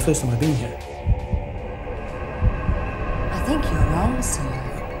 this is the first time I've been here. I think you're wrong, sir.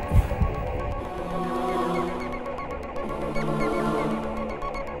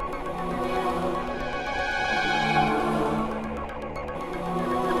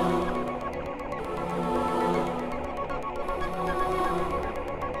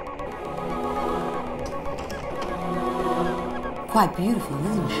 Quite beautiful,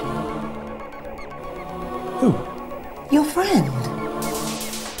 isn't she? Who? Your friend.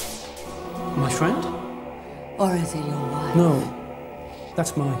 My friend? Or is it your wife? No,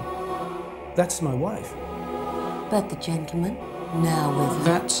 that's my wife. But the gentleman, now with her.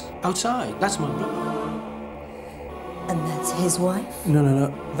 That's outside. That's my brother. And that's his wife?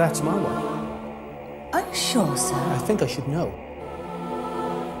 No, that's my wife. Are you sure, sir? I think I should know.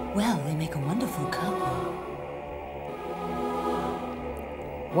 Well, they make a wonderful couple.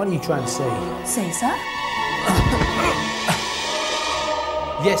 What are you trying to say? Say, sir?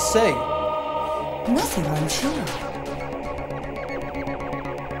 Yes, say. Nothing, I'm sure.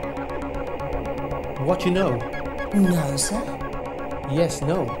 What you know? No, sir. Yes,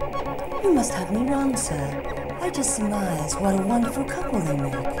 no. You must have me wrong, sir. I just surmise what a wonderful couple they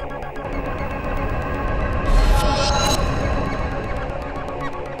make.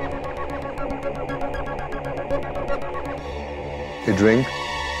 A drink?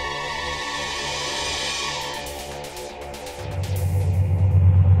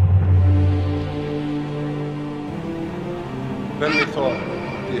 Then methought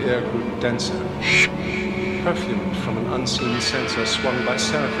the air grew denser, perfumed from an unseen censer swung by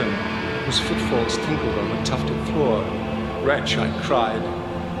seraphim, whose footfalls tinkled on the tufted floor. Wretch, I cried,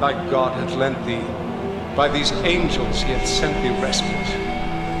 thy God hath lent thee, by these angels he hath sent thee respite.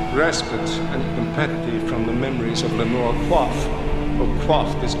 Respite and nepenthe from the memories of Lenore. Quaff, oh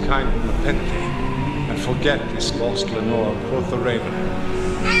quaff this kind of nepenthe, and forget this lost Lenore, quoth the raven.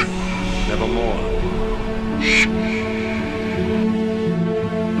 Nevermore.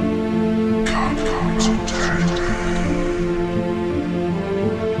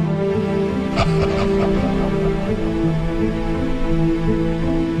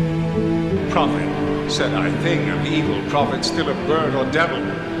 Prophet, said I, thing of evil, prophet, still a bird or devil,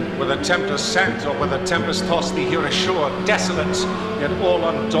 whether tempter sent or whether tempest tossed thee here ashore, desolate, yet all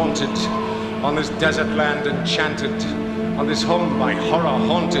undaunted, on this desert land enchanted, on this home by horror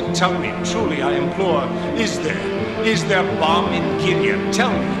haunted. Tell me, truly I implore, is there balm in Gideon?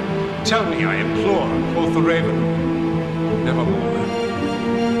 Tell me, I implore, quoth the raven, nevermore.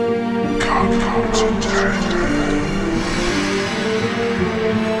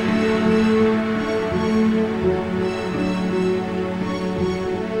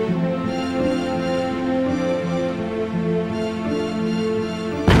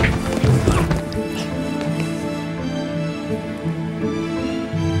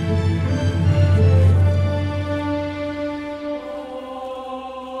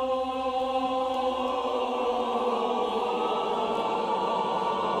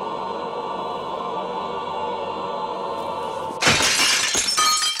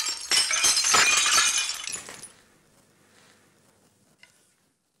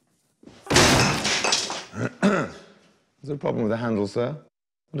 Is there a problem with the handle, sir?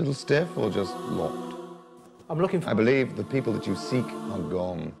 A little stiff or just locked? I'm looking for... I believe the people that you seek are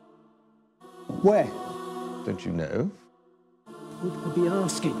gone. Where? Don't you know? Would I be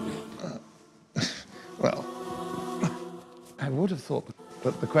asking? Well, I would have thought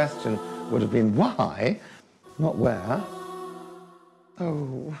that the question would have been why, not where.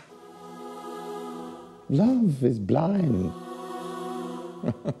 Oh, love is blind.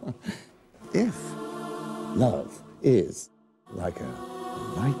 If love is like a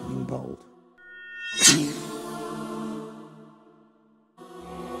lightning bolt,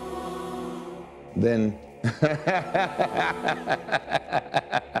 then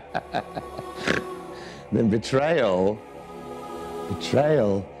betrayal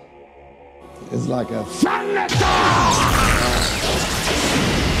is like a thunderstorm.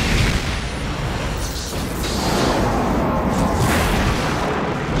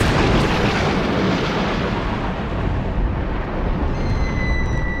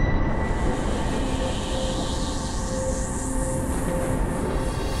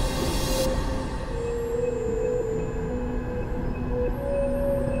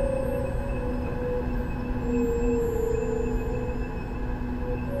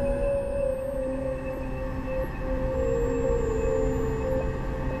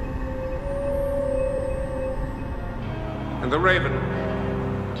 And the raven,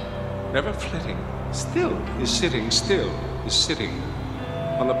 never flitting, still is sitting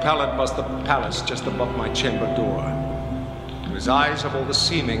on the pallid bust of the palace just above my chamber door. And his eyes have all the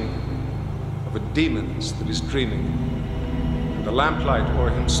seeming of a demon's that is dreaming, and the lamplight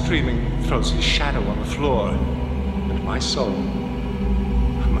o'er him streaming throws his shadow on the floor, and my soul,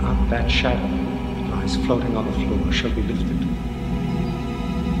 from out that shadow that lies floating on the floor, shall be lifted.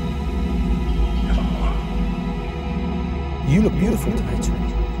 You look beautiful tonight.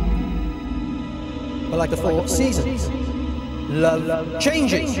 But like the four seasons. Love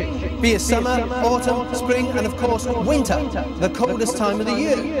changes. Be it summer, autumn, spring, and of course winter, the coldest time of the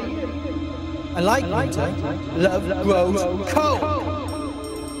year. And like winter, love grows cold.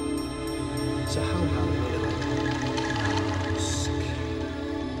 So how will I ask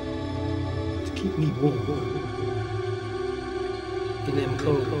to keep me warm in them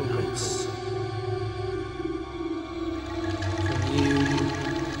cold nights?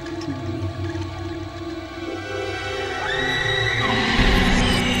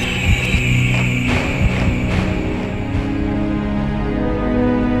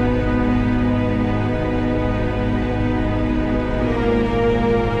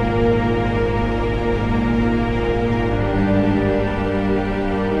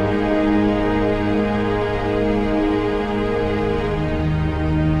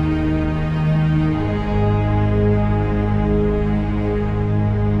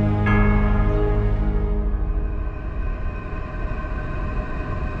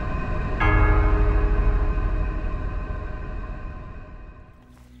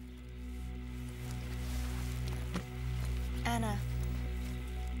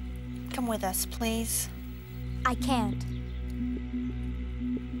 Come with us, please. I can't.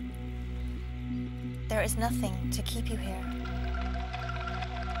 There is nothing to keep you here.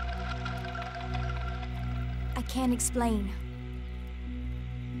 I can't explain.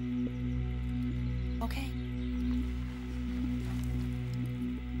 Okay.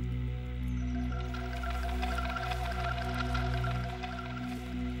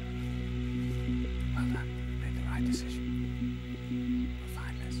 Well done. Made the right decision. We'll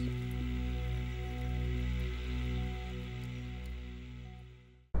find this.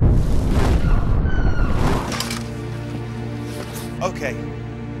 Okay.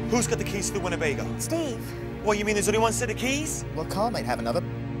 Who's got the keys to the Winnebago? Steve. What, you mean there's only one set of keys? Well, Carl might have another.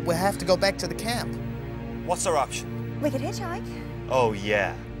 We'll have to go back to the camp. What's our option? We could hitchhike. Oh,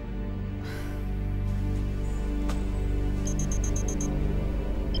 yeah.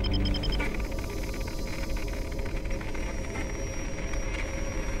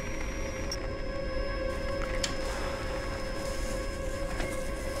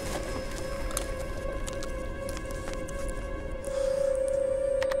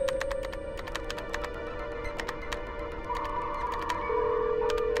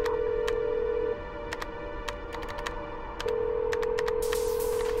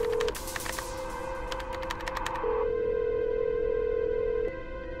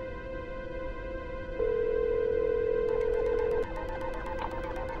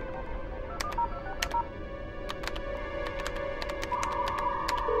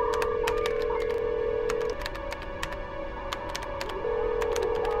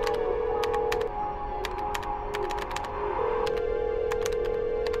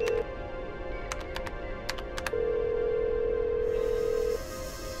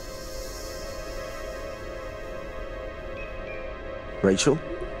 Rachel?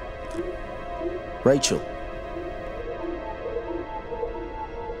 Rachel?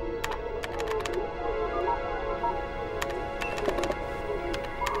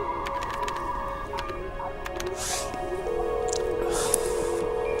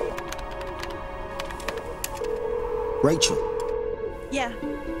 Rachel? Yeah.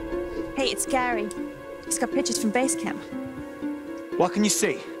 Hey, it's Gary. He's got pictures from base camp. What can you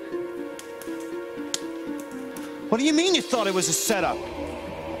see? What do you mean you thought it was a setup?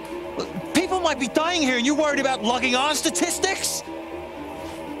 People might be dying here and you're worried about logging on statistics?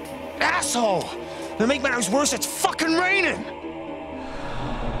 Asshole! To make matters worse, it's fucking raining!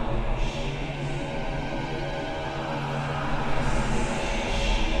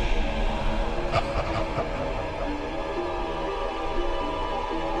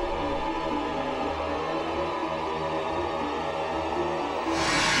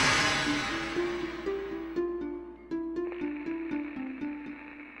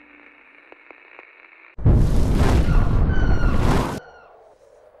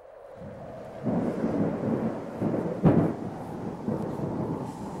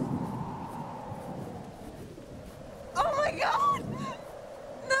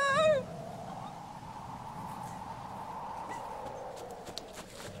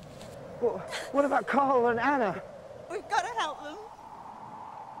 What about Carl and Anna? We've got to help them.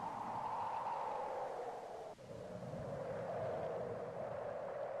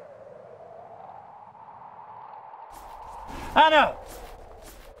 Anna!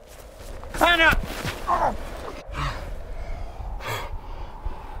 Anna! Oh.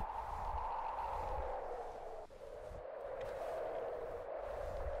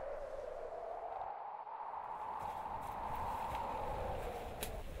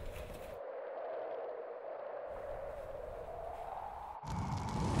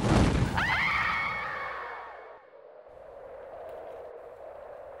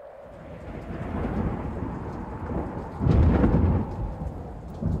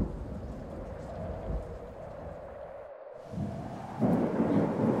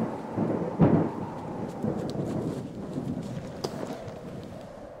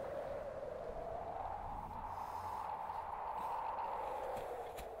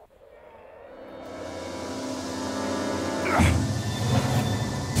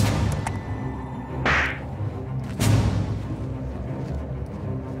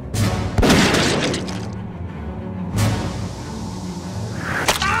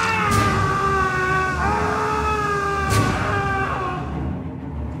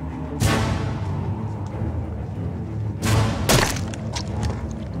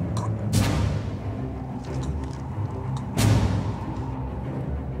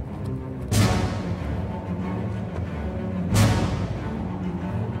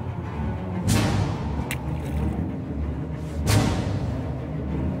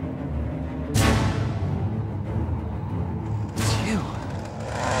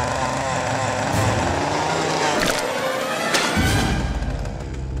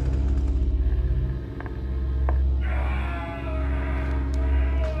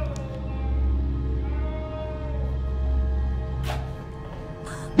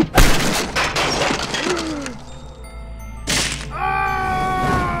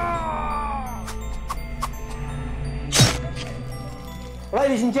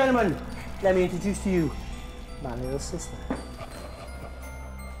 gentlemen, let me introduce to you my little sister.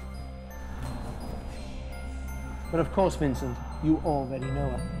 But of course, Vincent, you already know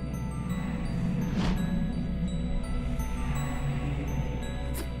her.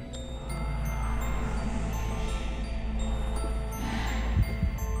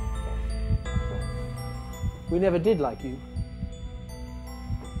 We never did like you.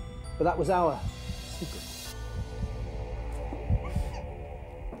 But that was our secret.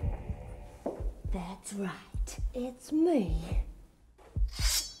 That's right. It's me.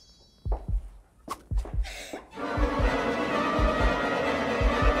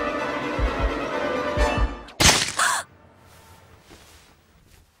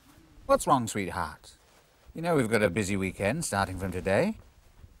 What's wrong, sweetheart? You know we've got a busy weekend starting from today.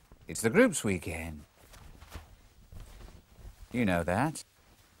 It's the group's weekend. You know that.